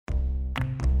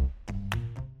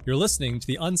You're listening to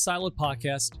the Unsiloed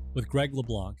podcast with Greg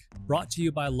LeBlanc, brought to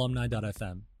you by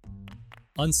alumni.fm.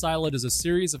 Unsiloed is a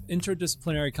series of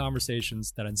interdisciplinary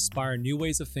conversations that inspire new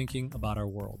ways of thinking about our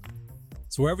world.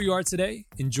 So wherever you are today,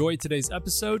 enjoy today's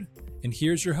episode, and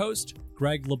here's your host,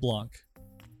 Greg LeBlanc.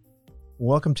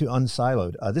 Welcome to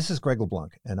Unsiloed. This is Greg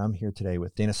LeBlanc, and I'm here today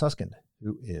with Dana Suskind,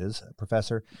 who is a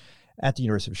professor at the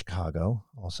University of Chicago,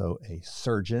 also a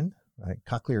surgeon, right?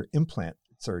 Cochlear implant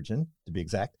surgeon, to be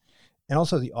exact, and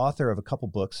also the author of a couple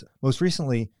books. Most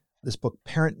recently, this book,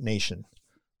 Parent Nation,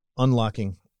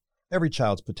 Unlocking Every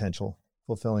Child's Potential,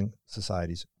 Fulfilling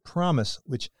Society's Promise,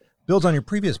 which builds on your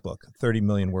previous book, 30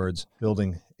 Million Words,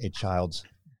 Building a Child's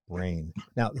Brain.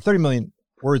 Now, the 30 Million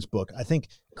Words book, I think,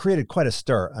 created quite a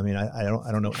stir. I mean, I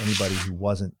don't know anybody who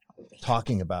wasn't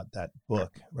talking about that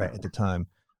book right at the time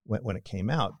when it came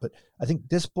out. But I think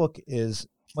this book is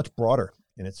much broader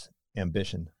in its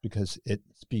ambition because it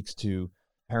speaks to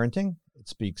parenting, it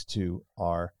speaks to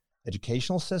our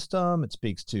educational system, it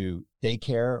speaks to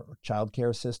daycare or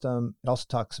childcare system. It also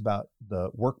talks about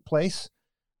the workplace,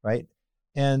 right?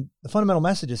 And the fundamental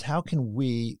message is, how can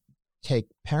we take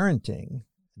parenting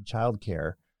and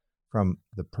childcare from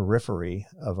the periphery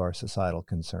of our societal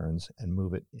concerns and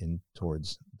move it in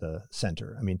towards the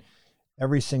center? I mean,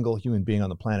 every single human being on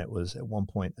the planet was at one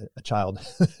point a child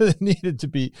that needed to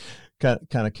be kind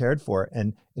of cared for.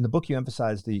 And in the book, you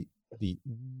emphasize the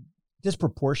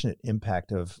disproportionate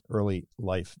impact of early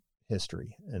life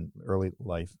history and early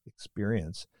life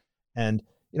experience. And,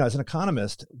 you know, as an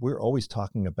economist, we're always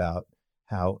talking about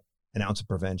how an ounce of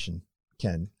prevention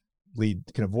can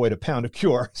avoid a pound of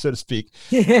cure, so to speak.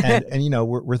 And you know,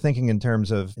 we're thinking in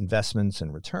terms of investments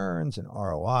and returns and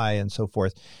ROI and so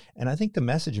forth. And I think the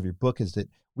message of your book is that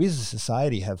we as a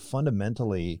society have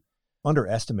fundamentally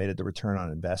underestimated the return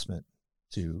on investment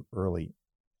to early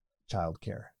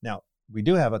childcare. Now, we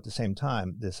do have at the same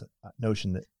time this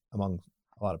notion that among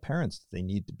a lot of parents, they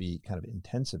need to be kind of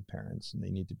intensive parents, and they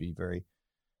need to be very,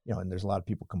 you know, and there's a lot of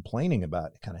people complaining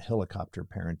about kind of helicopter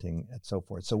parenting and so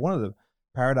forth. So one of the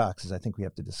paradoxes I think we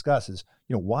have to discuss is,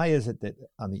 you know, why is it that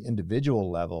on the individual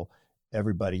level,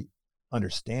 everybody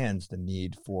understands the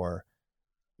need for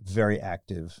very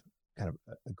active, kind of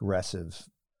aggressive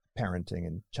parenting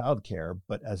and childcare,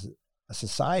 but as a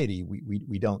society,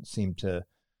 we don't seem to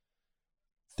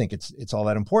think it's all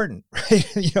that important,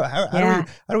 right? You know, how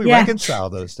do we reconcile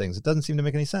those things? It doesn't seem to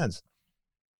make any sense.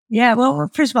 Yeah. Well,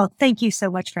 first of all, thank you so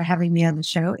much for having me on the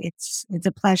show. It's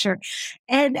a pleasure.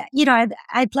 And, you know,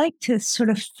 I'd like to sort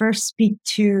of first speak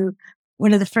to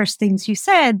one of the first things you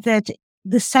said, that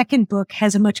the second book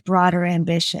has a much broader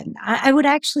ambition. I would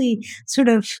actually sort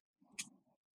of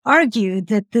argue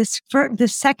that the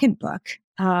second book,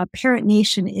 Parent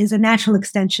Nation, is a natural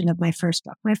extension of my first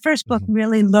book. My first book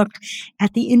really looked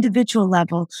at the individual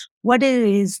level, what it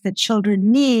is that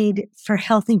children need for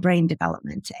healthy brain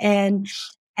development. And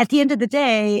at the end of the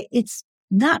day, it's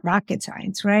not rocket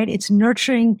science, right? It's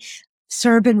nurturing,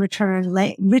 serve and return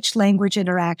rich language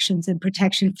interactions and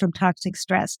protection from toxic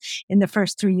stress in the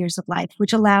first 3 years of life,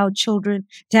 which allow children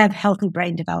to have healthy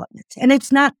brain development. And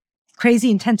it's not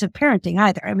crazy intensive parenting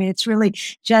either. I mean, it's really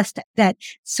just that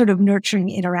sort of nurturing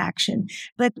interaction.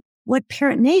 But what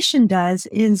Parent Nation does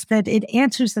is that it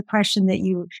answers the question that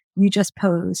you just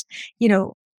posed. You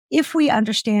know, if we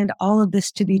understand all of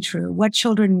this to be true, what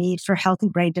children need for healthy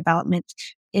brain development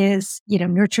is, you know,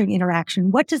 nurturing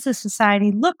interaction. What does a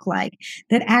society look like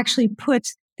that actually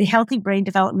puts the healthy brain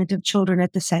development of children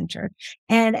at the center?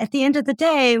 And at the end of the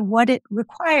day, what it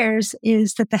requires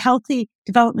is that the healthy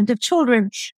development of children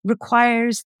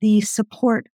requires the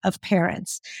support of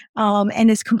parents, and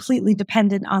is completely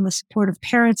dependent on the support of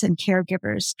parents and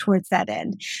caregivers towards that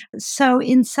end. So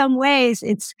in some ways,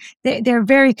 they're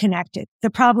very connected. The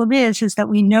problem is that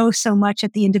we know so much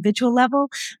at the individual level,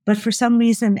 but for some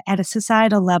reason at a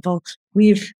societal level,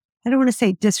 I don't want to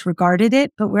say disregarded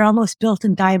it, but we're almost built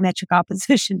in diametric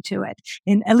opposition to it,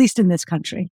 at least in this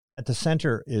country. At the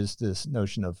center is this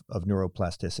notion of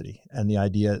neuroplasticity and the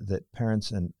idea that parents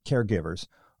and caregivers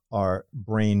are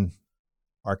brain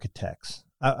architects.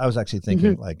 I was actually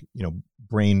thinking like, you know,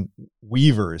 brain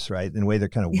weavers, right? In a way they're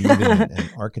kind of weaving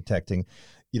and architecting,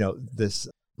 you know, this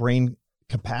brain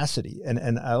capacity.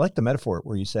 And I like the metaphor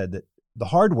where you said that the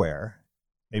hardware,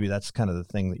 maybe that's kind of the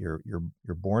thing that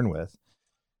you're born with,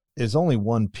 is only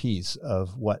one piece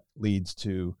of what leads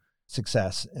to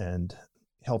success and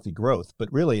healthy growth.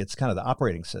 But really, it's kind of the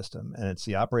operating system, and it's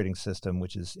the operating system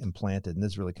which is implanted, and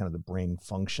this is really kind of the brain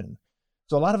function.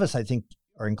 So a lot of us, I think,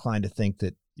 are inclined to think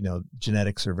that, you know,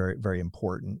 genetics are very, very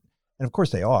important. And of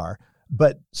course they are,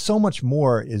 but so much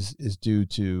more is due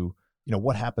to, you know,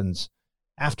 what happens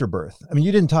after birth. I mean,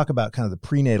 you didn't talk about kind of the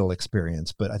prenatal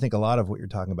experience, but I think a lot of what you're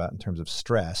talking about in terms of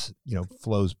stress,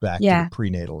 flows back to Yeah. the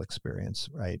prenatal experience,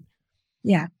 right?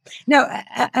 Yeah. No,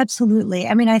 absolutely.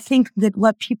 I mean, I think that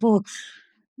what people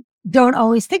don't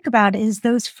always think about is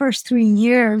those first 3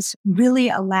 years really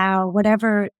allow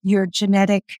whatever your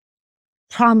genetic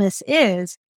promise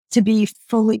is to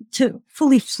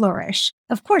fully flourish.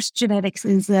 Of course, genetics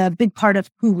is a big part of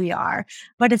who we are,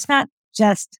 but it's not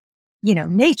just,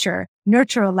 nature.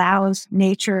 Nurture allows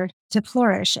nature to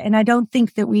flourish. And I don't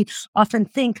think that we often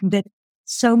think that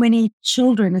so many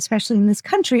children, especially in this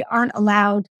country, aren't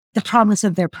allowed the promise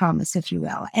of their promise, if you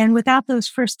will. And without those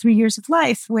first 3 years of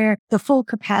life where the full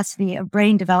capacity of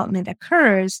brain development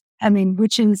occurs, I mean,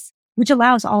 which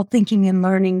allows all thinking and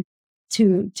learning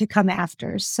to come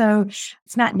after. So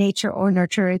it's not nature or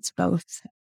nurture, it's both.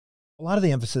 A lot of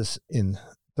the emphasis in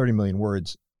 30 million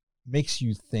words makes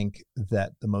you think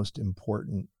that the most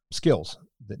important skills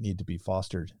that need to be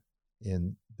fostered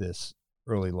in this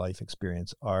early life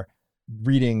experience are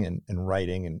reading and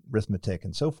writing and arithmetic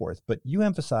and so forth. But you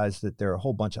emphasize that there are a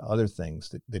whole bunch of other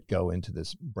things that go into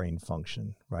this brain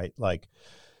function, right? Like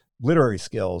literary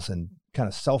skills and kind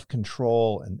of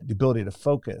self-control and the ability to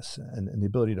focus and the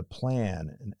ability to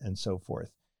plan and so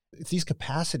forth. If these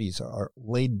capacities are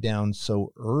laid down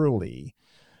so early,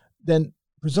 then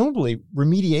presumably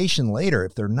remediation later,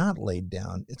 if they're not laid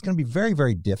down, it's going to be very,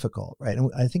 very difficult, right?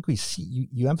 And I think we see,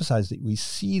 you emphasize that we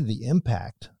see the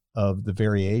impact of the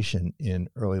variation in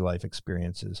early life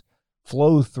experiences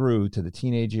flow through to the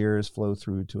teenage years, flow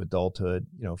through to adulthood,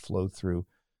 flow through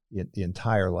the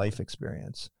entire life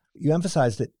experience. You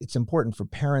emphasize that it's important for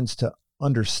parents to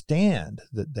understand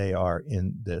that they are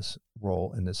in this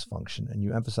role, in this function. And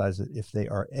you emphasize that if they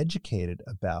are educated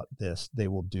about this, they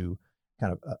will do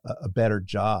kind of a better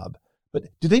job. But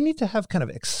do they need to have kind of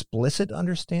explicit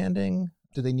understanding?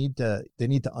 Do they need to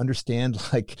understand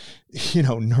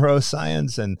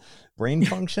neuroscience and brain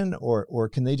function, or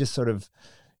can they just sort of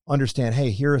understand,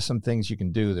 hey, here are some things you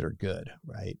can do that are good,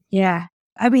 right? Yeah.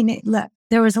 I mean, look,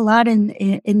 there was a lot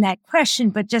in that question,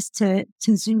 but just to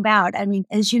zoom out, I mean,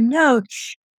 as you know,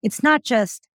 it's not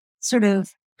just sort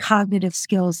of cognitive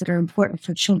skills that are important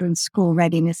for children's school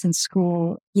readiness and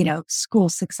school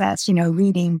success,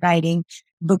 reading, writing,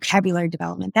 vocabulary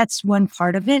development. That's one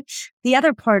part of it. The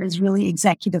other part is really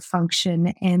executive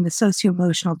function and the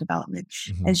socio-emotional development.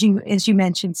 Mm-hmm. As you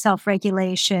mentioned,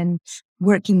 self-regulation,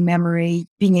 working memory,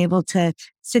 being able to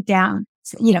sit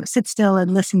still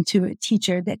and listen to a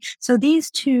teacher. So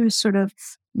these two sort of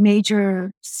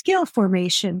major skill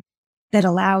formation that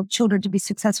allow children to be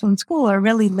successful in school are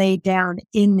really laid down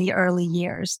in the early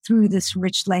years through this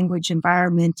rich language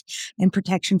environment and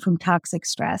protection from toxic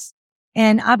stress.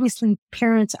 And obviously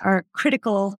parents are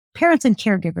critical, parents and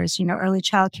caregivers, early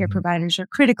child care providers are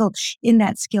critical in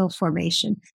that skill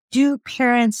formation. Do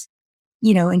parents,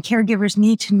 and caregivers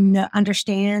need to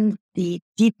understand the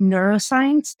deep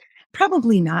neuroscience?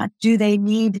 Probably not. Do they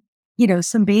need,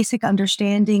 some basic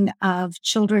understanding of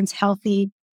children's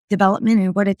healthy development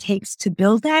and what it takes to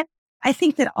build that? I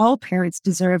think that all parents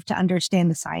deserve to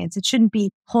understand the science. It shouldn't be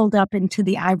holed up into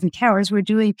the ivory towers. We're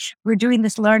doing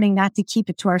this learning not to keep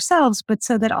it to ourselves, but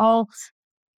so that all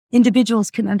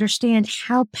individuals can understand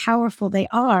how powerful they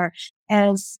are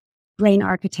as brain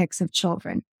architects of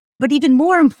children. But even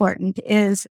more important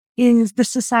is the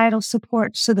societal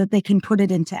support so that they can put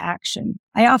it into action.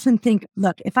 I often think,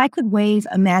 look, if I could wave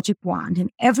a magic wand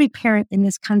and every parent in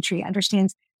this country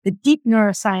understands the deep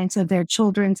neuroscience of their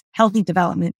children's healthy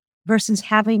development versus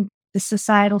having the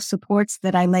societal supports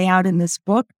that I lay out in this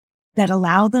book that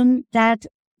allow them that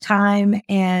time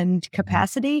and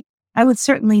capacity, I would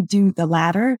certainly do the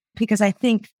latter, because I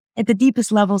think at the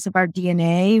deepest levels of our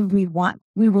DNA,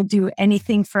 we will do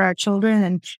anything for our children,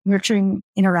 and nurturing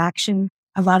interaction,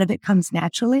 a lot of it comes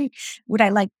naturally. Would I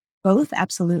like both?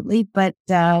 Absolutely. But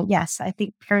yes, I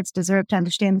think parents deserve to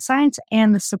understand the science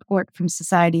and the support from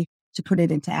society to put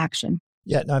it into action.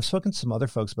 Yeah. Now, I've spoken to some other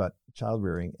folks about child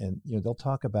rearing, and they'll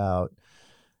talk about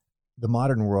the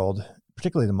modern world,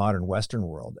 particularly the modern Western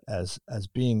world, as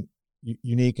being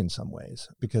unique in some ways,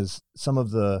 because some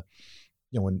of the,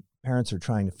 when parents are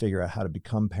trying to figure out how to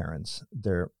become parents,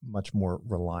 they're much more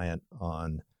reliant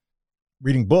on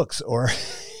reading books or,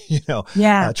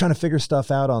 trying to figure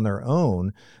stuff out on their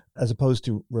own, as opposed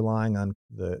to relying on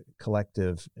the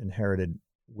collective inherited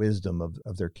wisdom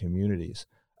of their communities.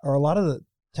 Are a lot of the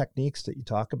techniques that you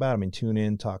talk about, I mean, tune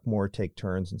in, talk more, take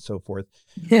turns, and so forth,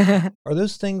 are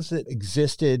those things that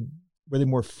existed, were they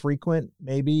more frequent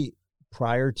maybe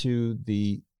prior to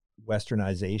the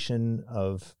westernization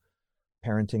of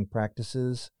parenting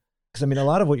practices? Because I mean, a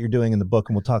lot of what you're doing in the book,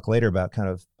 and we'll talk later about kind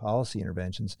of policy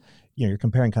interventions, you're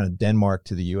comparing kind of Denmark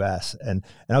to the U.S. And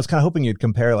I was kind of hoping you'd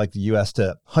compare like the U.S.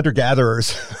 to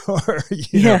hunter-gatherers or,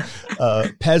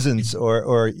 peasants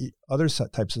or other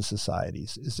types of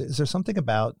societies. Is there something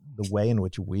about the way in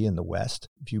which we in the West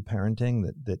view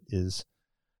parenting that is,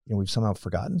 we've somehow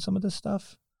forgotten some of this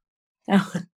stuff?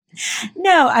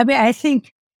 No, I mean, I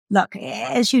think, look,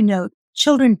 as you know,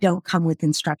 children don't come with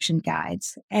instruction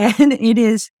guides, and it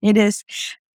is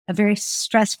a very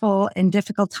stressful and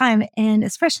difficult time. And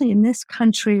especially in this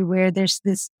country where there's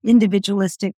this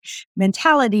individualistic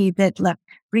mentality that, look,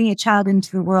 bringing a child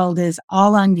into the world is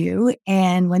all on you.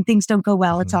 And when things don't go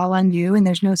well, it's all on you and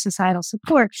there's no societal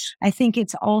support. I think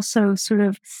it's also sort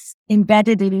of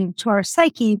embedded into our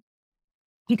psyche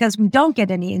because we don't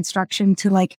get any instruction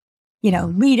to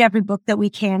read every book that we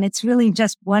can. It's really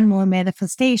just one more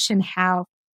manifestation how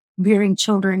rearing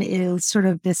children is sort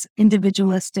of this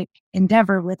individualistic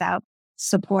endeavor without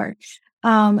support.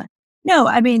 No,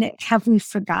 I mean, have we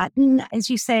forgotten? As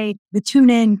you say, the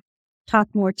tune in, talk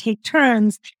more, take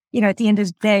turns, at the end of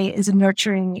the day is a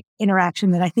nurturing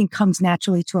interaction that I think comes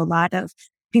naturally to a lot of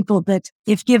people that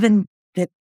if given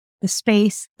the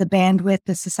space, the bandwidth,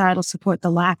 the societal support,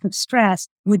 the lack of stress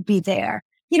would be there.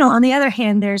 On the other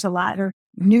hand, there's a lot of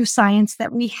new science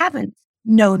that we haven't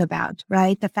known about,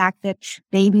 right? The fact that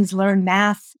babies are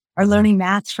learning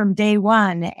math from day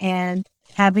one and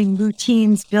having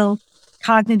routines build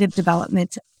cognitive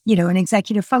development, and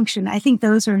executive function. I think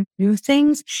those are new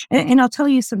things. And I'll tell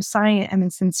you some science, I mean,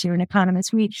 since you're an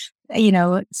economist,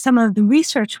 some of the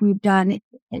research we've done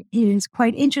is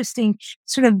quite interesting,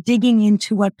 sort of digging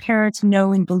into what parents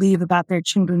know and believe about their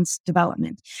children's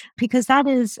development, because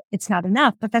it's not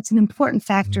enough, but that's an important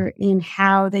factor in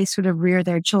how they sort of rear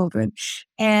their children.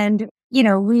 And,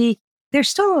 there's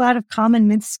still a lot of common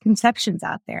misconceptions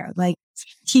out there, like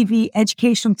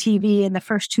educational TV in the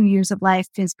first 2 years of life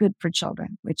is good for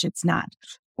children, which it's not.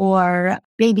 Or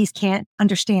babies can't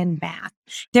understand math.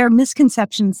 There are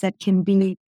misconceptions that can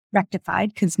be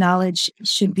rectified because knowledge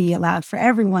should be allowed for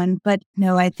everyone. But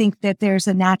no, I think that there's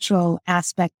a natural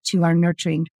aspect to our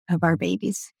nurturing of our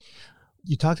babies.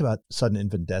 You talked about sudden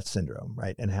infant death syndrome,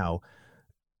 right? And how,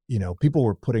 people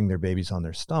were putting their babies on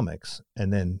their stomachs,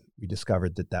 and then we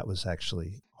discovered that was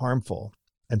actually harmful.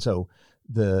 And so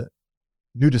the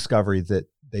new discovery that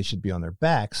they should be on their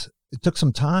backs, it took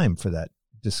some time for that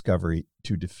discovery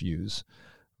to diffuse,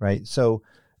 right? So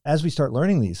as we start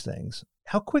learning these things,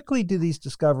 how quickly do these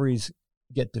discoveries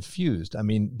get diffused? I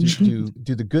mean, do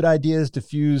the good ideas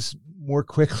diffuse more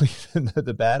quickly than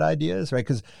the bad ideas, right?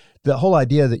 Because the whole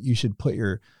idea that you should put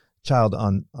your child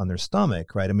on their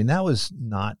stomach, right? I mean, that was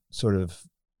not sort of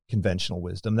conventional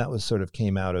wisdom. That was sort of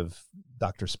came out of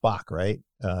Dr. Spock, right?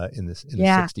 In the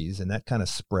 60s, and that kind of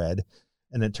spread.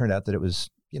 And it turned out that it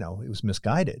was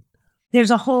misguided.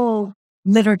 There's a whole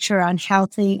literature on how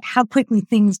quickly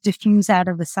things diffuse out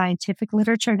of the scientific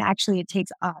literature. And actually it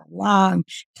takes a long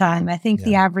time. I think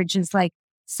the average is like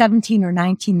 17 or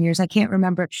 19 years. I can't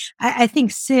remember. I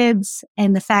think SIBS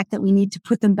and the fact that we need to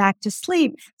put them back to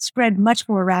sleep spread much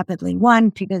more rapidly. One,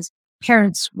 because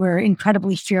parents were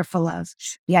incredibly fearful of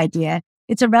the idea.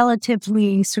 It's a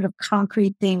relatively sort of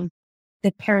concrete thing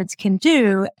that parents can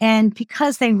do. And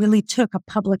because they really took a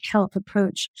public health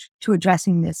approach to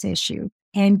addressing this issue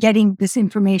and getting this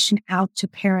information out to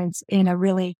parents in a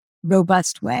really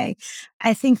robust way.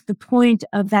 I think the point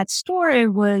of that story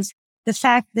was the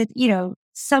fact that,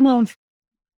 some of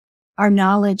our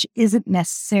knowledge isn't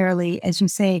necessarily, as you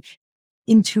say,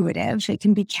 intuitive. It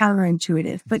can be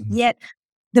counterintuitive, but yet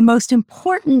the most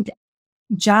important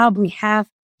job we have,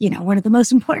 one of the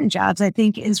most important jobs, I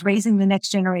think, is raising the next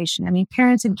generation. I mean,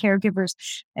 parents and caregivers,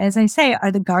 as I say,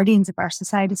 are the guardians of our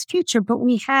society's future, but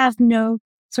we have no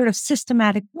sort of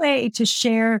systematic way to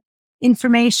share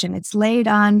information. It's laid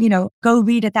on, go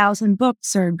read 1,000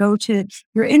 books or go to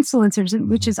your influencers,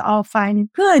 which is all fine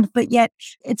and good. But yet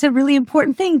it's a really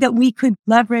important thing that we could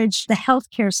leverage the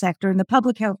healthcare sector and the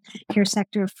public healthcare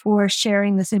sector for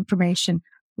sharing this information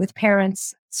with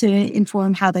parents to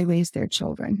inform how they raise their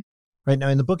children. Right. Now,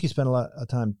 in the book, you spend a lot of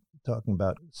time talking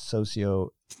about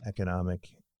socioeconomic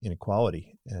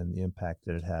inequality and the impact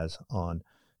that it has on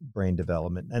brain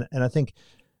development. And I think,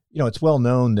 it's well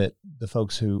known that the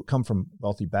folks who come from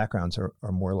wealthy backgrounds are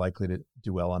more likely to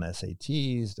do well on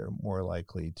SATs. They're more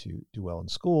likely to do well in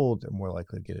school. They're more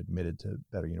likely to get admitted to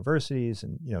better universities.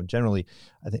 And, generally,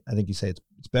 I think you say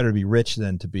it's better to be rich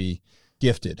than to be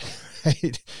gifted,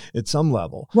 right? At some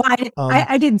level. Well,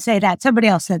 I didn't say that. Somebody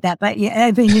else said that, but yeah,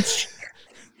 I mean, it's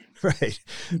right.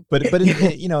 But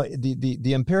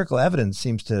the empirical evidence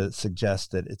seems to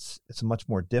suggest that it's much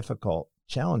more difficult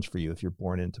challenge for you if you're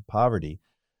born into poverty.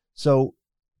 So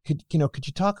could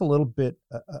you talk a little bit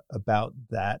about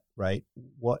that, right?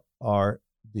 What are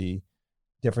the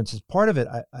differences? Part of it,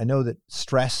 I know that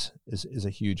stress is a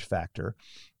huge factor,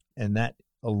 and that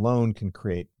alone can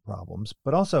create problems,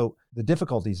 but also the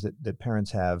difficulties that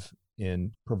parents have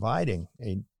in providing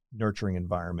a nurturing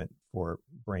environment for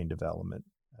brain development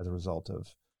as a result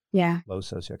of low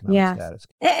socioeconomic status.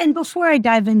 And before I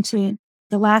dive into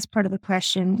the last part of the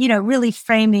question, really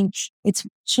framing it's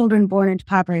children born into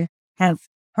poverty have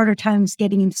harder times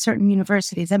getting into certain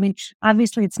universities. I mean,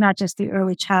 obviously, it's not just the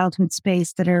early childhood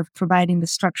space that are providing the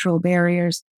structural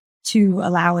barriers to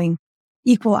allowing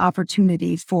equal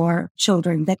opportunity for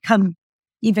children that come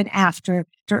even after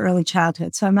early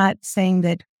childhood. So I'm not saying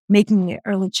that making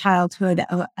early childhood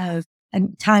a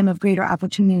time of greater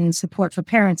opportunity and support for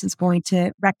parents is going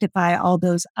to rectify all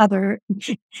those other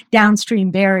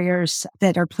downstream barriers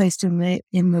that are placed in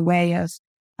the way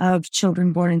of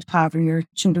children born into poverty or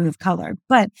children of color.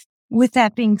 But with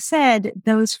that being said,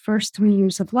 those first 3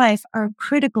 years of life are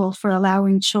critical for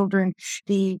allowing children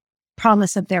the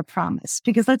promise of their promise.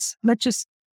 Because let's just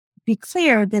be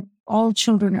clear that all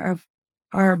children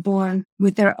are born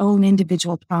with their own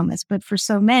individual promise. But for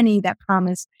so many, that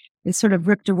promise is sort of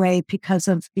ripped away because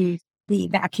of the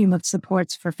vacuum of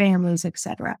supports for families, et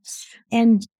cetera.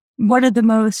 And one of the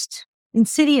most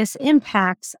insidious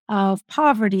impacts of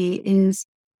poverty is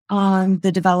on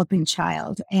the developing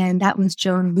child. And that was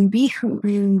Joan Luby,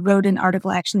 who wrote an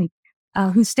article actually,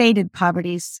 who stated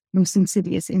poverty's most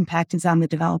insidious impact is on the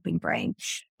developing brain.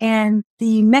 And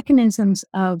the mechanisms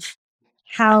of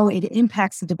how it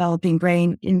impacts the developing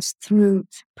brain is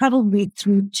probably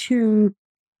through two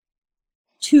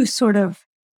sort of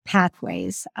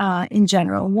pathways in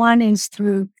general. One is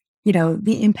through,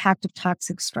 the impact of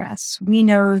toxic stress. We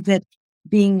know that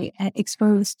being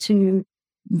exposed to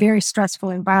very stressful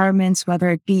environments, whether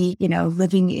it be,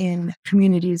 living in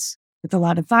communities with a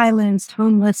lot of violence,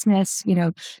 homelessness,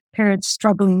 parents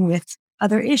struggling with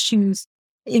other issues,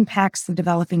 impacts the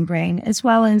developing brain, as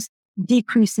well as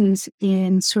decreases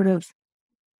in sort of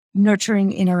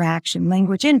nurturing interaction,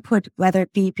 language input, whether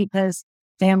it be because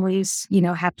families,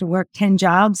 have to work 10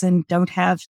 jobs and don't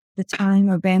have the time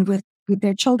or bandwidth with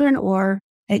their children, or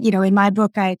in my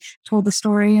book, I told the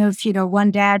story of,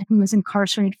 one dad who was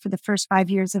incarcerated for the first 5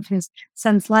 years of his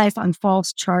son's life on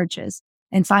false charges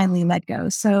and finally let go.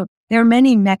 So there are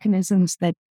many mechanisms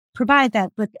that provide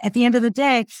that. But at the end of the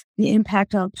day, the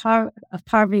impact of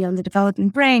poverty on the developing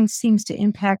brain seems to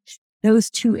impact those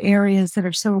two areas that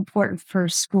are so important for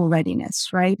school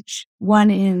readiness, right? One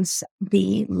is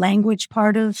the language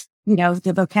part of,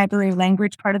 the vocabulary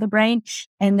language part of the brain,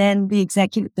 and then the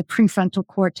prefrontal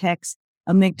cortex,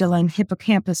 amygdala and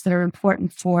hippocampus that are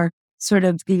important for sort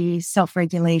of the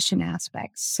self-regulation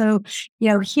aspects. So,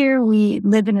 here we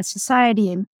live in a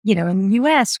society in the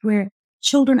US where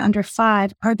children under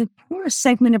 5 are the poorest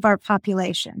segment of our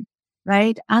population,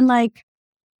 right? Unlike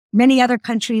many other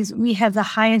countries, we have the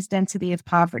highest density of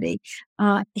poverty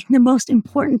in the most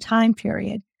important time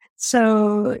period.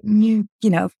 So,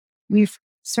 we've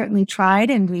certainly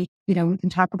tried, and we can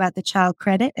talk about the child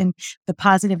credit and the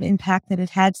positive impact that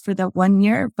it had for the 1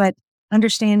 year, but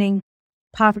understanding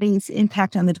poverty's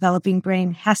impact on the developing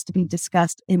brain has to be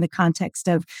discussed in the context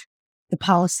of the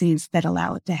policies that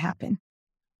allow it to happen.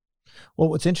 Well,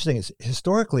 what's interesting is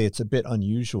historically, it's a bit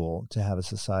unusual to have a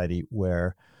society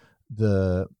where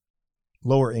the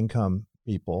lower income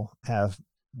people have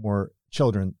more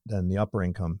children than the upper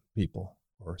income people,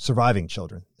 or surviving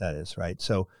children, that is, right?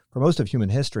 So for most of human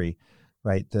history,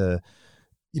 right, the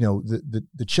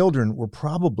children were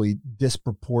probably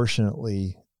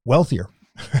disproportionately wealthier,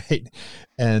 right?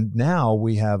 And now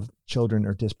we have children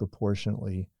are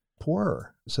disproportionately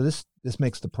poorer. So this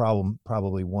makes the problem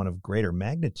probably one of greater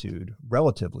magnitude,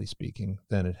 relatively speaking,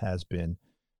 than it has been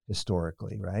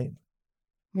historically, right?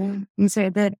 Yeah, and so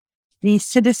that the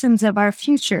citizens of our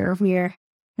future, we're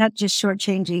not just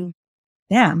shortchanging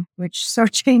them, we're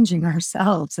shortchanging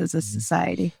ourselves as a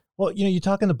society. Well, you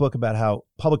talk in the book about how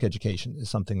public education is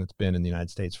something that's been in the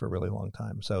United States for a really long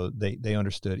time. So they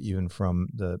understood even from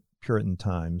the Puritan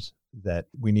times that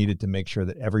we needed to make sure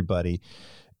that everybody,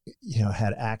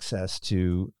 had access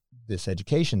to this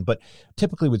education, but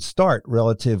typically would start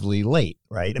relatively late,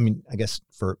 right? I mean, I guess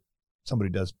for somebody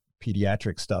who does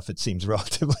pediatric stuff, it seems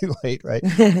relatively late, right?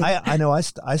 I know I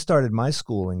started my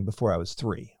schooling before I was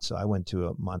 3. So I went to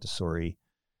a Montessori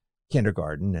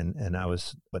kindergarten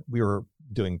but we were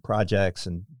doing projects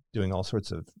and doing all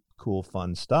sorts of cool,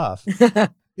 fun stuff.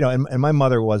 And my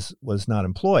mother was not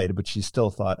employed, but she still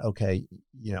thought, okay,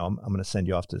 I'm going to send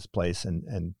you off to this place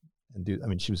and and do. I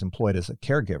mean, she was employed as a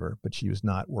caregiver, but she was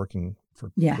not working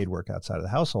for Yeah. paid work outside of the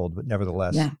household. But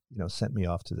nevertheless, Yeah. sent me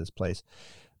off to this place.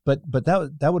 But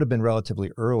that would have been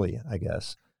relatively early, I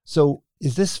guess. So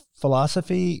is this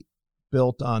philosophy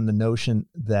built on the notion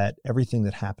that everything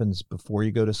that happens before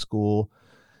you go to school,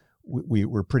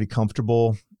 we're pretty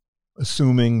comfortable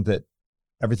assuming that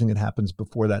everything that happens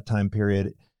before that time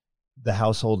period, the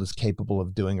household is capable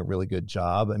of doing a really good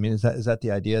job? I mean, is that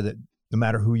the idea that no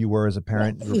matter who you were as a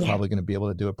parent, you were probably going to be able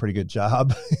to do a pretty good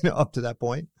job, up to that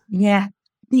point? Yeah.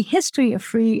 The history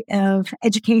of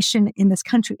education in this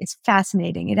country is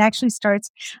fascinating. It actually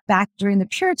starts back during the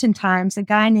Puritan times. A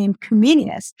guy named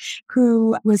Comenius,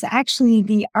 who was actually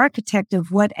the architect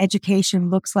of what education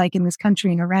looks like in this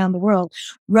country and around the world,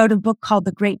 wrote a book called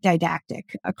The Great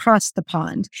Didactic, Across the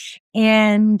Pond.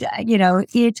 And,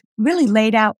 it really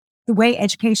laid out the way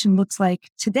education looks like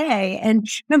today. And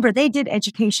remember, they did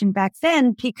education back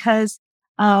then because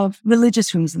of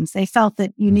religious reasons. They felt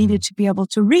that you needed to be able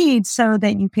to read so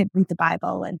that you could read the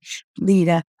Bible and lead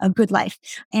a good life.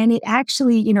 And it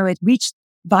actually, it reached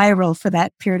viral for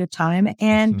that period of time.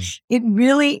 And it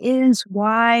really is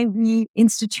why we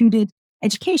instituted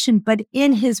education. But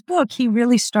in his book, he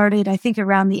really started, I think,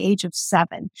 around the age of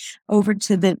 7 over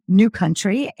to the new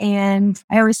country. And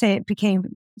I always say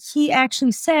he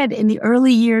actually said in the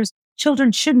early years,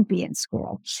 children shouldn't be in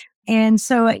school. And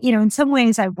so, in some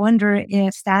ways, I wonder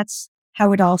if that's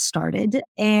how it all started.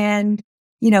 And,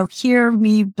 here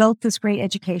we built this great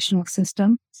educational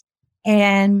system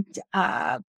and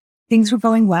things were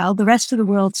going well. The rest of the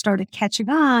world started catching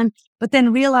on, but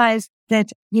then realized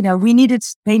that,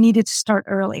 they needed to start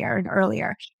earlier and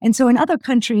earlier. And so in other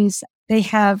countries, they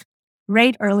have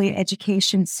great early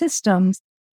education systems.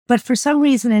 But for some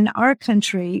reason in our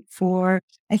country,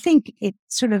 I think it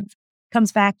sort of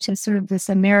comes back to sort of this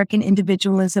American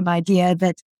individualism idea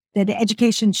that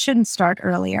education shouldn't start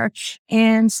earlier.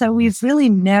 And so we've really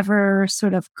never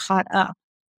sort of caught up,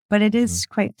 but it is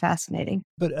quite fascinating.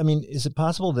 But I mean, is it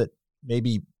possible that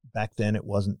maybe back then it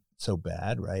wasn't so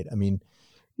bad, right? I mean,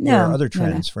 there are other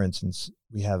trends. No. For instance,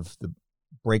 we have the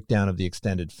breakdown of the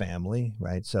extended family,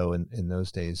 right? So in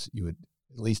those days, you would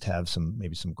at least have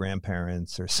maybe some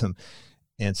grandparents or some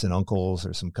aunts and uncles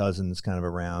or some cousins kind of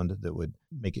around that would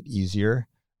make it easier.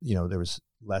 There was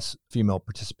less female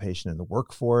participation in the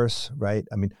workforce, right?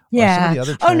 I mean, are some of the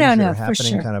other trends that are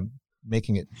happening kind of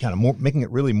making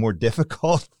it really more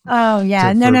difficult? Oh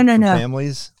yeah, for no.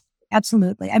 families?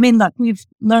 Absolutely. I mean, look, we've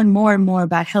learned more and more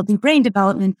about healthy brain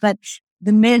development, but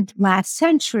the mid last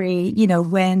century,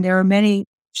 when there were many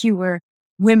fewer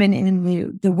women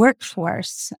in the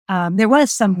workforce, there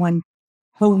was someone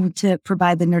home to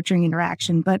provide the nurturing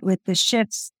interaction. But with the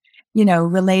shifts,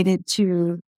 related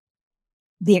to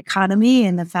the economy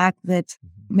and the fact that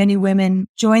many women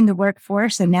join the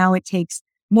workforce, and now it takes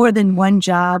more than one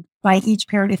job by each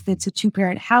parent, if it's a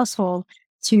 2-parent household,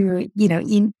 to,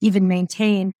 even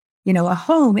maintain, a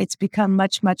home, it's become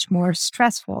much, much more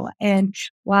stressful. And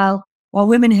while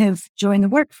women have joined the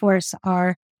workforce,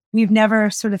 we've never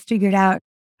sort of figured out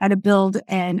how to build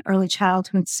an early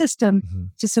childhood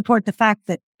system to support the fact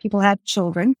that people have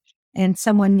children and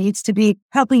someone needs to be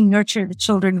helping nurture the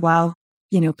children while,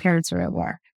 parents are at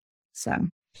work.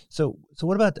 So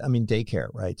what about, daycare,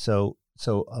 right? So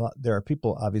there are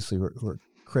people obviously who are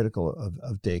critical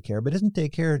of daycare, but isn't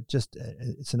daycare just,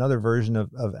 it's another version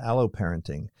of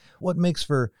allo-parenting? What makes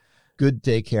for good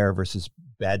daycare versus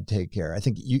bad daycare? I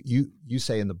think you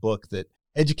say in the book that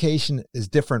education is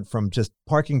different from just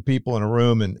parking people in a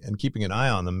room and keeping an eye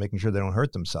on them, making sure they don't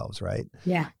hurt themselves, right?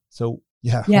 Yeah. So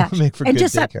make for good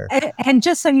daycare. And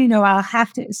just so you know,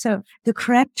 so the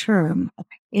correct term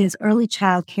is early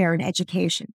child care and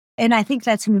education. And I think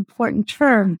that's an important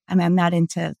term. I'm not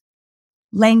into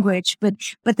language, but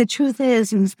the truth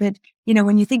is that,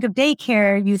 when you think of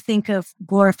daycare, you think of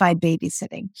glorified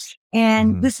babysitting.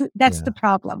 And that's the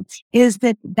problem, is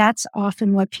that that's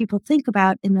often what people think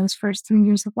about in those first 3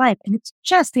 years of life. And it's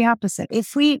just the opposite.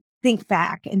 If we think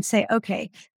back and say, okay,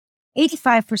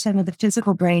 85% of the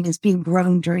physical brain is being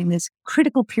grown during this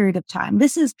critical period of time.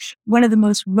 This is one of the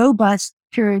most robust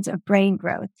periods of brain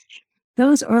growth.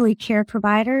 Those early care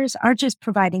providers aren't just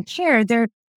providing care,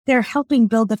 they're helping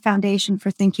build the foundation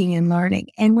for thinking and learning.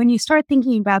 And when you start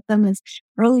thinking about them as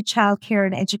early child care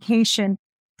and education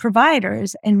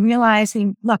providers and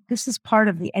realizing, look, this is part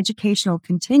of the educational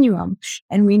continuum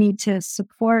and we need to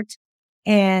support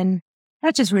and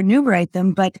not just remunerate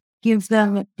them, but give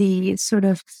them the sort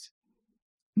of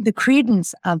the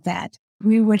credence of that,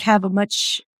 we would have a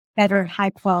much better high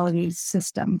quality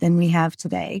system than we have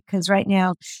today. Because right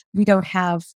now we don't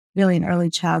have really an early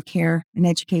child care and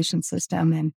education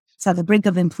system. And it's on the brink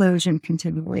of implosion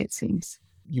continually, it seems.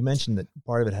 You mentioned that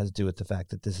part of it has to do with the fact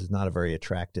that this is not a very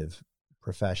attractive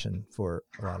profession for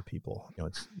a lot of people.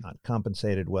 It's not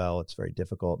compensated well, it's very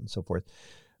difficult and so forth.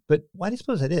 But why do you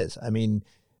suppose it is? I mean,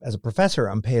 as a professor,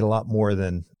 I'm paid a lot more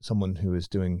than someone who is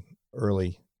doing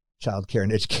early childcare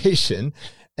and education,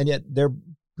 and yet they're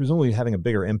presumably having a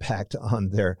bigger impact on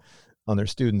their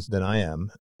students than I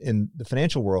am. In the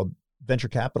financial world, venture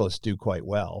capitalists do quite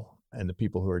well, and the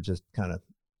people who are just kind of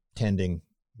tending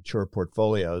mature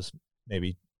portfolios,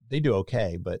 maybe they do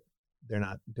okay, but they're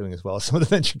not doing as well as some of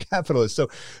the venture capitalists.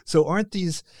 So aren't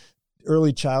these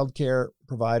early childcare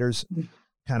providers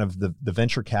kind of the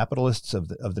venture capitalists of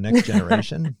the next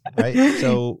generation, right?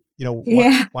 So,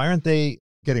 why aren't they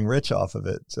getting rich off of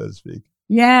it, so to speak?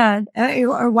 Yeah.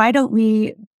 Or why don't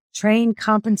we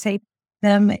compensate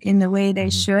them in the way they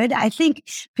should? I think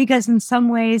because in some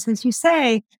ways, as you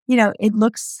say, it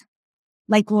looks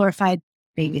like glorified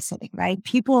babysitting, right?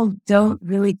 People don't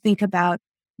really think about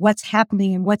what's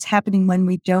happening and what's happening when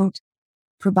we don't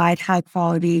provide high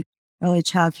quality early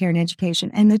childcare and education.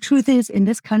 And the truth is, in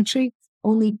this country,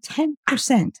 only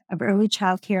 10% of early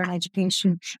childcare and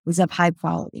education is of high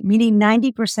quality, meaning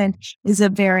 90% is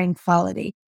of varying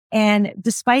quality. And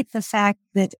despite the fact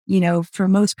that, for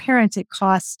most parents, it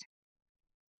costs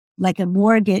like a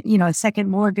mortgage, a second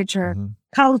mortgage or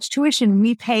college tuition,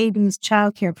 we pay these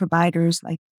childcare providers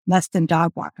like less than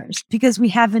dog walkers because we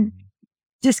haven't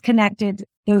disconnected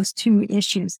those two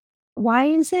issues. Why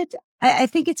is it? I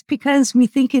think it's because we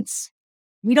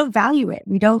don't value it.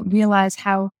 We don't realize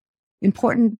how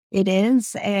important it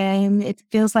is. And it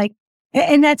feels like,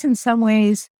 and that's in some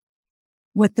ways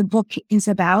what the book is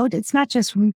about. It's not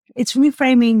just, it's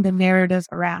reframing the narrative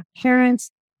around parents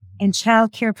and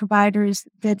childcare providers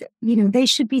that, they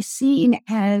should be seen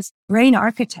as brain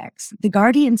architects, the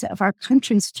guardians of our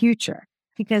country's future.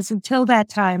 Because until that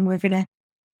time, we're going to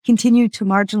continue to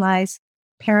marginalize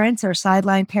parents or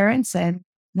sideline parents and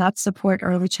not support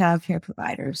early childcare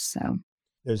providers. So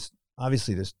there's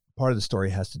obviously this part of the story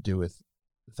has to do with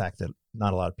the fact that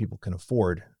not a lot of people can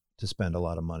afford to spend a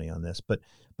lot of money on this, but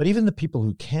even the people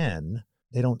who can,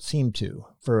 they don't seem to.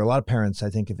 For a lot of parents, I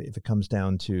think if it comes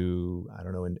down to,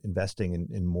 investing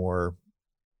in more,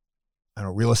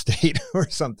 real estate or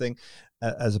something,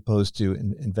 as opposed to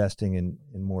investing in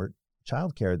more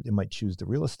childcare, they might choose the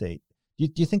real estate. Do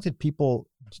you think that people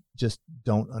just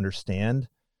don't understand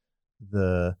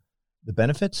the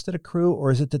benefits that accrue,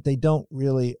 or is it that they don't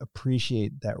really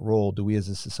appreciate that role? Do we as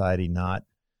a society not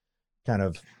kind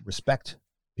of respect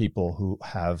people who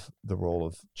have the role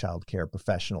of childcare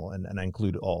professional? And I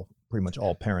include pretty much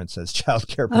all parents as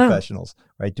childcare professionals,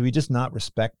 right? Do we just not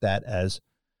respect that as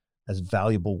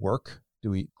valuable work? Do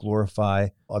we glorify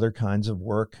other kinds of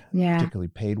work, particularly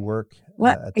paid work,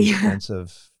 at the expense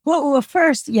of? Well,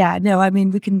 first,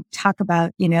 we can talk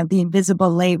about, the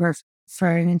invisible labor for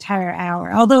an entire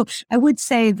hour. Although I would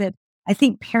say that I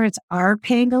think parents are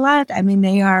paying a lot.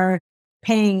 They are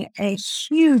paying a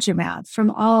huge amount from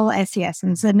all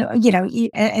SESs. And,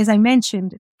 as I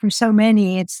mentioned, for so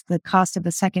many, it's the cost of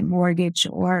a second mortgage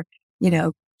or,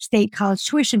 state college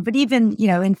tuition. But even,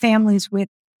 in families with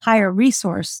higher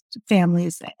resource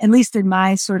families, at least in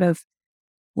my sort of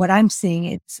what I'm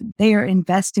seeing, they are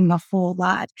investing a whole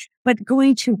lot. But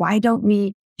going to why don't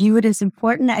we view it as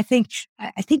important? I think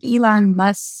Elon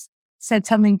Musk said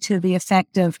something to the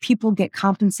effect of people get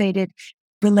compensated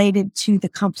related to the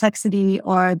complexity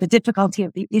or the difficulty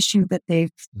of the issue that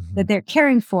they're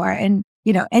caring for. And,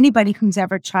 anybody who's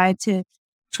ever tried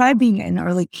being an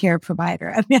early care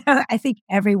provider, I think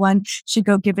everyone should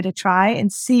go give it a try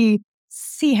and see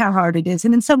how hard it is.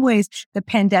 And in some ways, the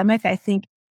pandemic, I think,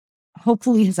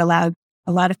 hopefully has allowed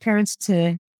a lot of parents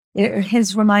it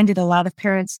has reminded a lot of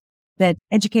parents that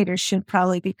educators should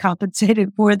probably be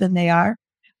compensated more than they are.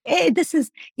 This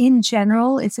is, in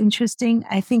general, it's interesting.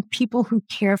 I think people who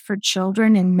care for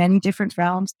children in many different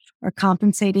realms are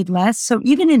compensated less. So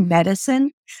even in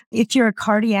medicine, if you're a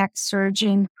cardiac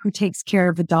surgeon who takes care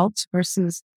of adults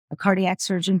versus a cardiac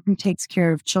surgeon who takes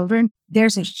care of children,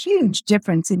 there's a huge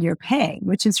difference in your pay,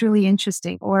 which is really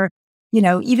interesting. Or,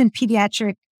 even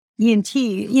pediatric ENT,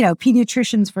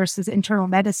 pediatricians versus internal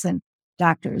medicine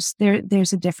doctors,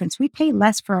 there's a difference. We pay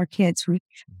less for our kids.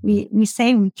 We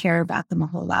say we care about them a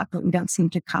whole lot, but we don't seem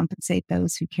to compensate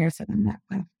those who care for them that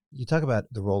way. You talk about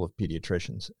the role of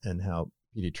pediatricians and how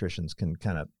pediatricians can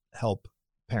kind of help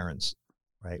parents,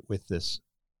 right, with this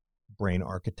brain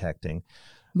architecting.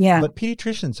 Yeah. But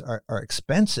pediatricians are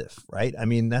expensive, right?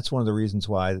 That's one of the reasons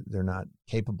why they're not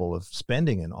capable of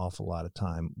spending an awful lot of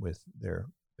time with their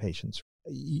patients.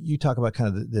 You talk about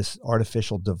kind of this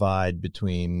artificial divide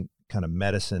between kind of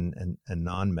medicine and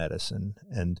non-medicine.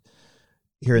 And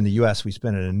here in the US, we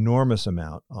spend an enormous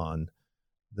amount on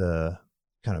the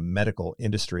kind of medical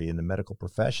industry and the medical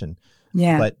profession.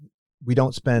 Yeah. But we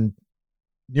don't spend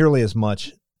nearly as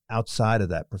much outside of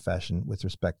that profession with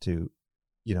respect to,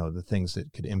 the things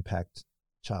that could impact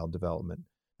child development.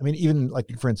 I mean, even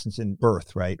like, for instance, in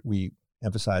birth, right? We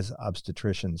emphasize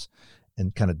obstetricians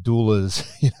and kind of doulas,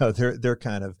 they're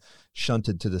kind of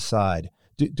shunted to the side.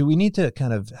 Do we need to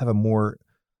kind of have a more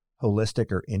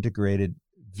holistic or integrated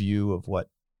view of what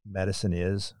medicine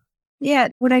is? Yeah.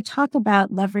 When I talk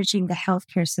about leveraging the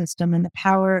healthcare system and the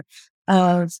power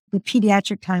of the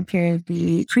pediatric time period,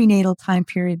 the prenatal time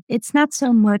period, it's not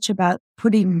so much about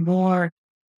putting more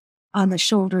on the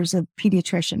shoulders of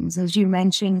pediatricians. As you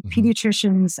mentioned,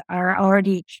 pediatricians are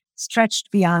already stretched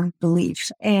beyond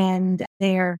belief, and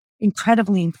they're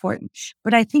incredibly important.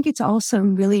 But I think it's also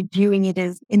really viewing it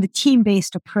as in the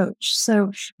team-based approach.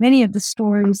 So many of the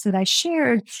stories that I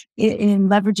shared in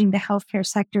leveraging the healthcare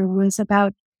sector was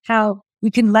about how we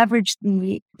can leverage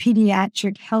the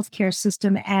pediatric healthcare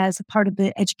system as a part of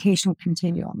the educational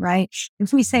continuum, right?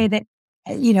 If we say that,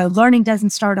 learning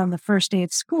doesn't start on the first day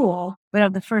of school, but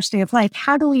on the first day of life,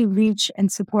 how do we reach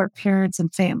and support parents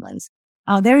and families?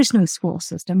 There is no school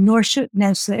system, nor should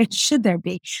there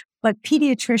be. But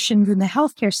pediatricians in the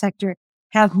healthcare sector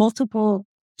have multiple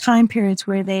time periods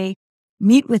where they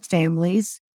meet with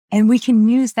families, and we can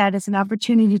use that as an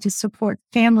opportunity to support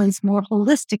families more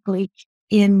holistically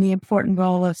in the important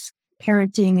role of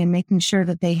parenting and making sure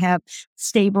that they have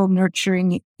stable,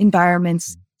 nurturing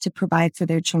environments to provide for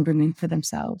their children and for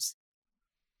themselves.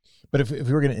 But if we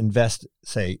were going to invest,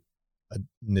 say,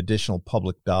 an additional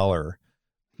public dollar,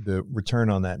 the return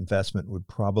on that investment would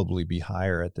probably be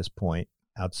higher at this point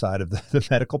outside of the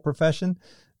medical profession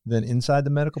than inside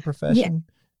the medical profession.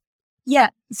 Yeah.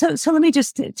 So let me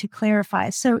just to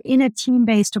clarify. So in a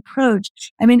team-based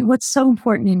approach, I mean, what's so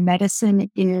important in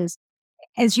medicine is,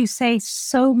 as you say,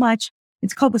 so much,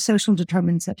 it's called the social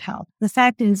determinants of health. The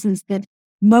fact is that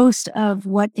most of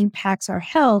what impacts our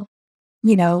health,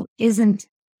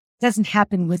 doesn't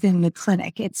happen within the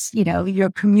clinic. It's, your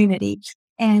community.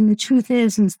 And the truth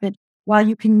is that while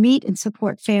you can meet and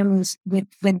support families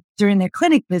during their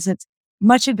clinic visits,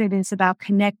 much of it is about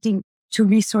connecting to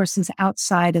resources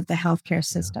outside of the healthcare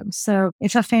system. So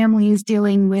if a family is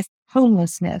dealing with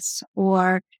homelessness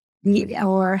or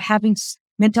having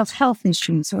mental health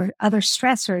issues or other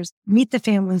stressors, meet the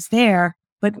families there,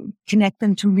 but connect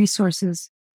them to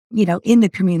resources, in the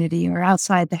community or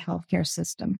outside the healthcare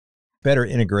system. Better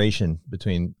integration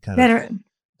between kind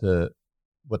of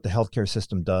what the healthcare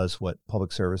system does, what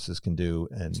public services can do,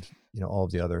 and all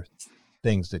of the other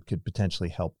things that could potentially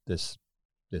help this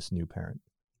new parent.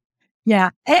 Yeah,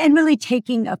 and really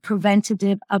taking a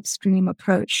preventative upstream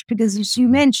approach, because as you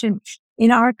mentioned, in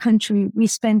our country, we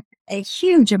spend a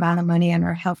huge amount of money on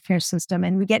our healthcare system,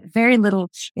 and we get very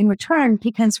little in return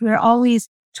because we're always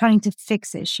trying to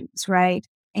fix issues, right?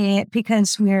 And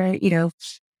because we're,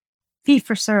 fee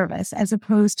for service, as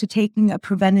opposed to taking a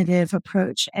preventative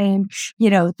approach. And,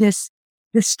 this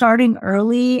starting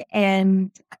early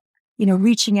and,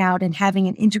 reaching out and having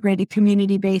an integrated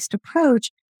community-based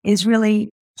approach is really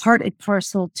part and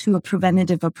parcel to a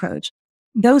preventative approach.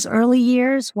 Those early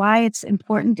years, why it's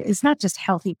important is not just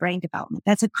healthy brain development.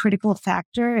 That's a critical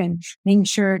factor in making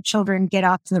sure children get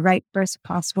off to the right first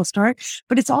possible start.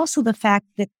 But it's also the fact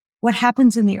that what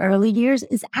happens in the early years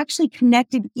is actually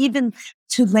connected even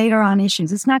to later on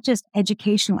issues. It's not just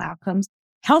educational outcomes,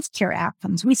 healthcare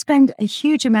outcomes. We spend a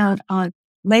huge amount on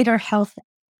later health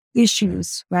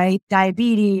issues, right?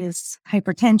 Diabetes,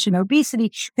 hypertension,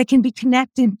 obesity, that can be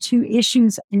connected to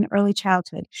issues in early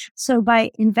childhood. So by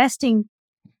investing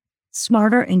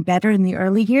smarter and better in the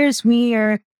early years, we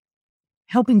are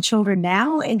helping children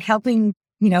now and helping,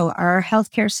 our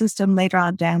healthcare system later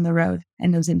on down the road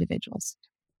and those individuals.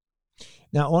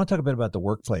 Now, I want to talk a bit about the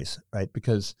workplace, right?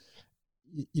 Because,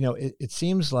 it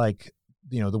seems like,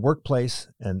 the workplace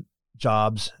and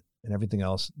jobs and everything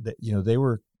else that, they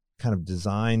were kind of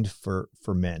designed for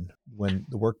men when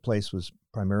the workplace was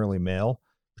primarily male,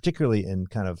 particularly in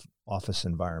kind of office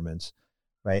environments,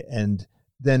 right? And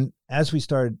then as we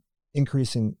started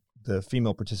increasing the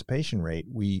female participation rate,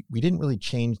 we didn't really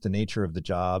change the nature of the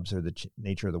jobs or the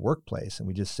nature of the workplace. And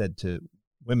we just said to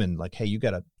women, like, hey, you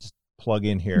got to just plug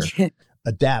in here,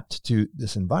 adapt to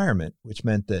this environment, which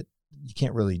meant that you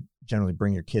can't really generally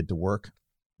bring your kid to work,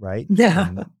 right? Yeah.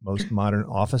 In most modern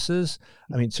offices.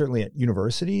 I mean, certainly at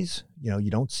universities, you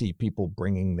don't see people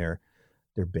bringing their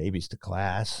babies to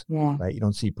class, right? You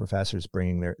don't see professors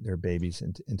bringing their babies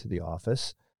into the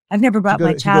office. I've never brought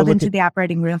my child into at the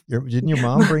operating room. didn't your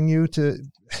mom bring you to?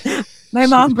 My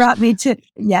mom brought me to,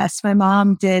 yes, my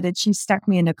mom did. And she stuck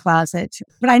me in a closet,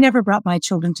 but I never brought my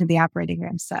children to the operating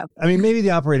room. So, I mean, maybe the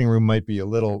operating room might be a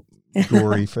little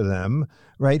gory for them,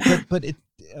 right? But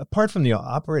apart from the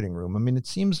operating room, I mean, it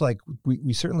seems like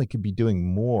we certainly could be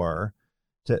doing more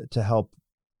to help,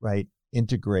 right,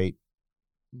 integrate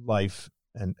life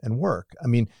and work. I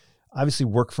mean, obviously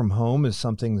work from home is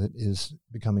something that is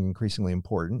becoming increasingly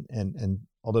important. And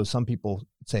although some people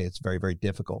say it's very, very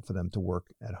difficult for them to work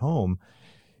at home,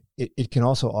 it can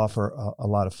also offer a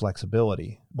lot of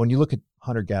flexibility. When you look at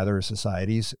hunter-gatherer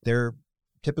societies, they're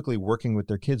typically working with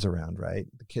their kids around, right?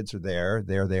 The kids are there,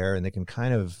 they're there, and they can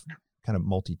kind of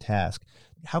multitask.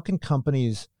 How can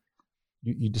companies,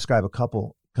 you describe a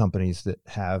couple companies that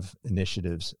have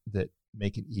initiatives that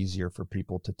make it easier for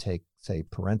people to take, say,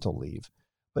 parental leave.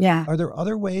 But yeah. Are there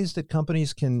other ways that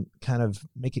companies can kind of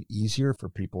make it easier for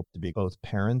people to be both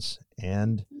parents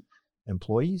and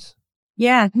employees?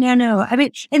 Yeah, no. I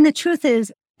mean, and the truth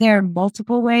is there are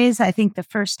multiple ways. I think the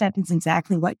first step is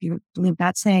exactly what you're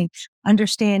not saying,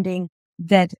 understanding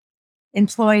that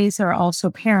employees are also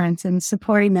parents, and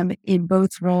supporting them in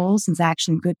both roles is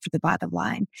actually good for the bottom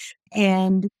line.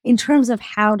 And in terms of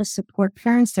how to support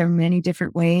parents, there are many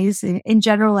different ways. In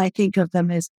general, I think of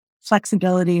them as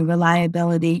flexibility,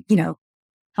 reliability,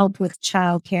 help with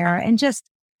childcare, and just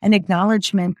an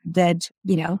acknowledgement that,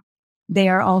 they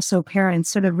are also parents,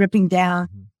 sort of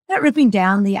not ripping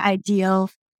down the ideal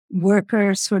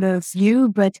worker sort of view,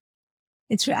 but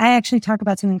I actually talk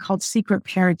about something called secret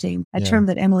parenting, a term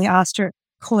that Emily Oster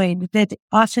coined, that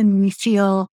often we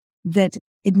feel that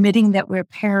admitting that we're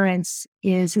parents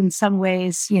is in some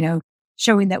ways,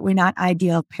 showing that we're not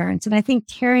ideal parents. And I think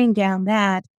tearing down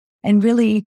that and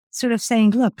really sort of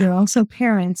saying, look, we're also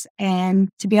parents, and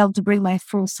to be able to bring my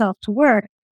full self to work,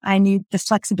 I need the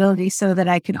flexibility so that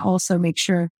I can also make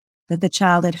sure that the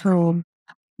child at home,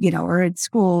 or at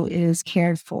school is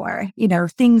cared for,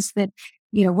 things that,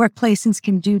 workplaces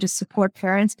can do to support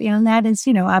parents beyond that is,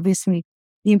 obviously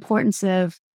the importance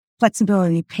of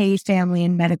flexibility, paid family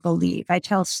and medical leave. I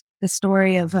tell the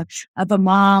story of a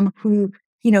mom who,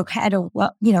 had a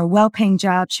well-paying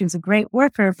job. She was a great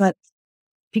worker, but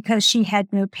because she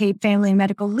had no paid family and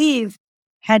medical leave,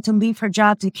 had to leave her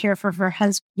job to care for her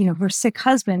husband, her sick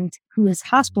husband who was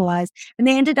hospitalized. And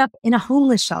they ended up in a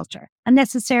homeless shelter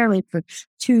unnecessarily for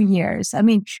 2 years. I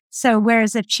mean, so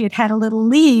whereas if she had had a little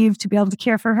leave to be able to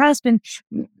care for her husband,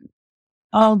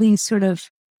 all these sort of,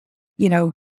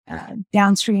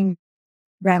 downstream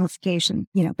ramification,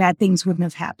 bad things wouldn't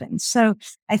have happened. So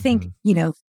I think,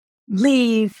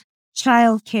 leave,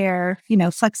 childcare,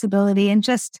 flexibility, and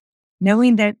just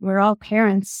knowing that we're all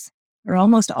parents, or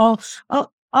almost all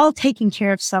taking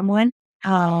care of someone,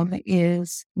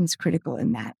 is critical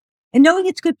in that. And knowing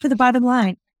it's good for the bottom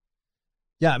line.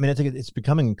 Yeah, I mean, I think it's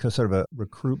becoming sort of a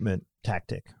recruitment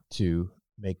tactic to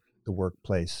make the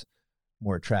workplace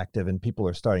more attractive, and people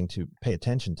are starting to pay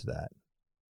attention to that.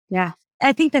 Yeah,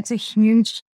 I think that's a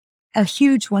huge,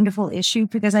 wonderful issue,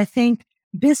 because I think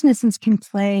businesses can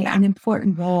play an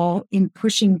important role in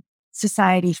pushing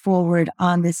society forward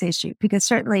on this issue, because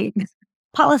certainly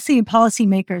policy and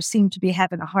policymakers seem to be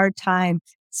having a hard time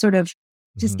sort of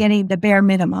just getting the bare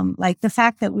minimum. Like the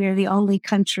fact that we're the only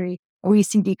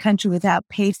OECD country without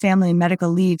paid family and medical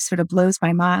leave sort of blows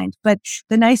my mind. But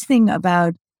the nice thing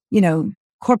about,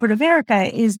 corporate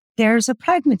America is there's a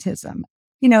pragmatism.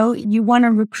 You want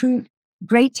to recruit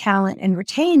great talent and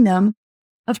retain them.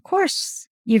 Of course,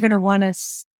 you're going to want to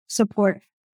support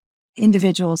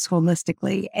individuals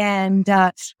holistically. And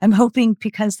I'm hoping,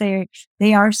 because they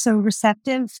are so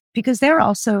receptive, because they're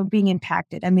also being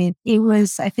impacted. I mean,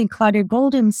 I think Claudia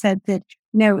Golden said that,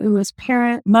 it was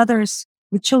mothers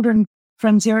with children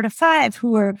from 0 to 5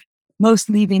 who were most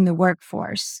leaving the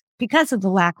workforce because of the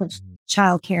lack of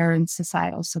childcare and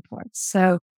societal support.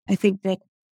 So I think that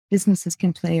businesses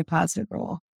can play a positive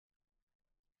role.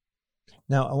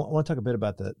 Now, I want to talk a bit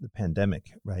about the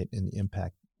pandemic, right, and the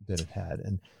impact that it had.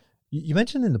 And you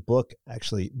mentioned in the book,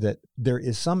 actually, that there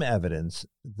is some evidence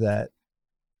that,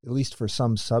 at least for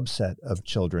some subset of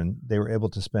children, they were able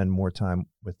to spend more time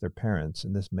with their parents,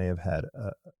 and this may have had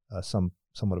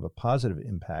somewhat of a positive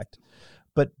impact.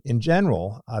 But in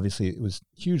general, obviously, it was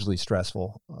hugely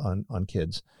stressful on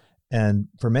kids, and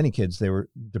for many kids, they were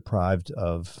deprived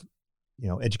of,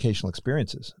 educational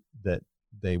experiences that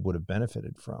they would have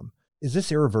benefited from. Is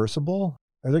this irreversible?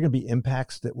 Are there going to be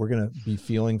impacts that we're going to be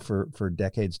feeling for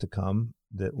decades to come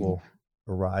that will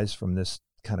arise from this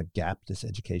kind of gap, this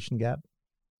education gap?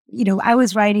 I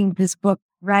was writing this book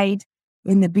right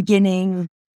in the beginning,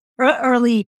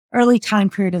 early early time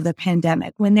period of the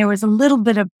pandemic, when there was a little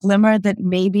bit of glimmer that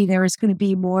maybe there was going to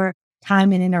be more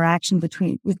time and interaction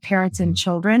with parents and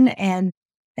children. And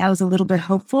that was a little bit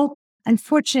hopeful.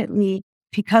 Unfortunately,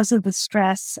 because of the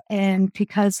stress and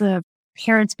because of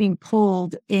parents being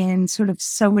pulled in sort of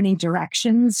so many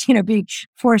directions, being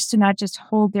forced to not just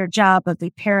hold their job of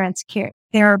the parents, care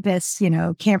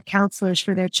therapists, camp counselors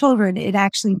for their children, it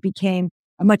actually became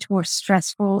a much more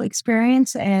stressful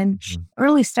experience. And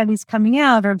early studies coming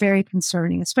out are very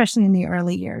concerning, especially in the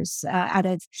early years. Out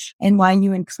of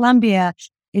NYU and Columbia,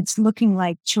 it's looking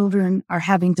like children are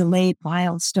having delayed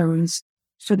milestones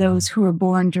for those who were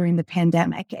born during the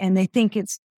pandemic. And they think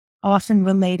it's often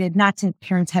related not to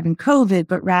parents having COVID,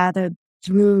 but rather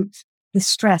through the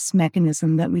stress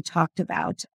mechanism that we talked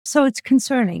about. So it's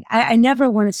concerning. I never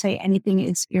want to say anything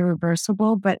is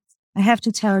irreversible, but I have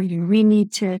to tell you, we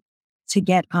need to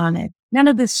get on it. None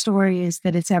of this story is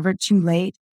that it's ever too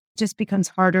late. It just becomes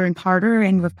harder and harder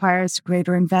and requires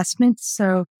greater investment.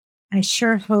 So I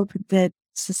sure hope that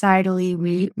societally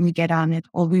we get on it,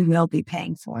 or we will be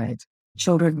paying for it.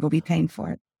 Children will be paying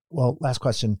for it. Well, last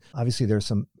question. Obviously, there's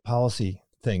some policy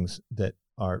things that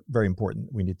are very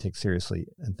important we need to take seriously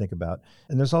and think about.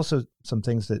 And there's also some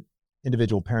things that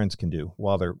individual parents can do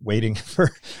while they're waiting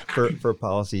for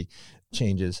policy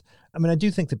changes. I mean, I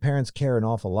do think that parents care an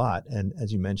awful lot. And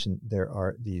as you mentioned, there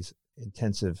are these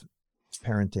intensive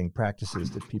parenting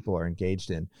practices that people are engaged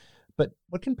in. But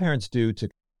what can parents do to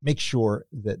make sure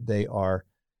that they are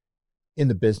in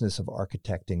the business of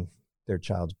architecting their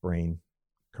child's brain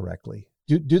correctly?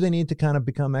 Do they need to kind of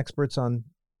become experts on,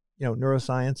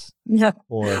 neuroscience? No.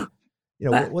 Or,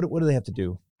 what do they have to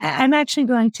do? I'm actually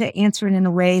going to answer it in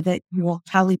a way that you will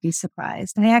probably be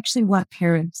surprised. I actually want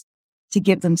parents to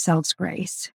give themselves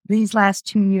grace. These last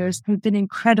 2 years have been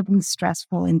incredibly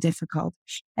stressful and difficult.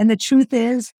 And the truth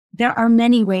is, there are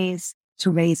many ways to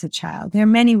raise a child. There are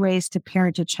many ways to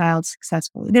parent a child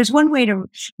successfully. There's one way to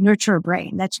nurture a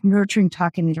brain. That's nurturing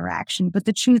talk and interaction. But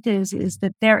the truth is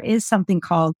that there is something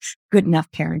called good enough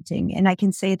parenting. And I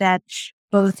can say that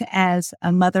both as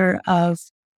a mother of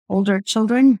older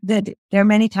children, that there are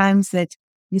many times that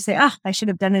you say, I should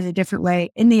have done it a different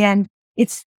way. In the end,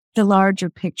 it's the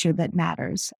larger picture that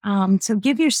matters. So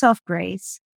give yourself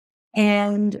grace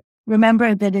and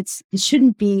remember that it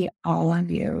shouldn't be all on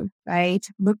you, right?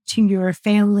 Look to your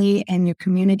family and your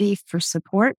community for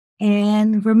support.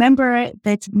 And remember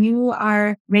that you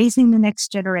are raising the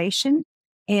next generation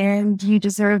and you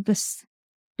deserve this,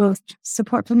 both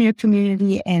support from your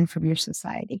community and from your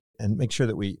society. And make sure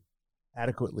that we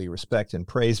adequately respect and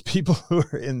praise people who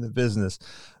are in the business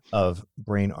of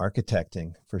brain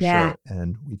architecting for sure.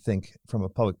 And we think from a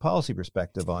public policy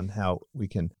perspective on how we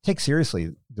can take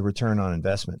seriously the return on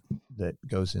investment that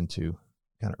goes into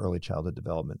kind of early childhood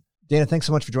development. Dana, thanks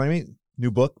so much for joining me. New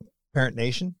book, Parent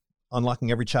Nation,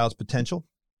 Unlocking Every Child's Potential,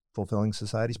 Fulfilling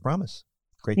Society's Promise.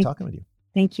 Great talking with you.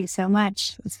 Thank you so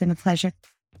much. It's been a pleasure.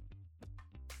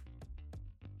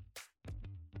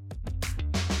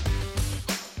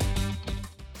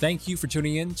 Thank you for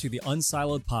tuning in to the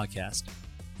Unsiloed podcast.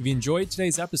 If you enjoyed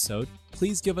today's episode,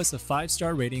 please give us a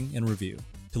 5-star rating and review.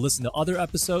 To listen to other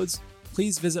episodes,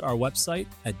 please visit our website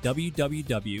at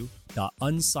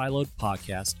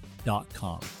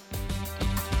www.unsilodpodcast.com.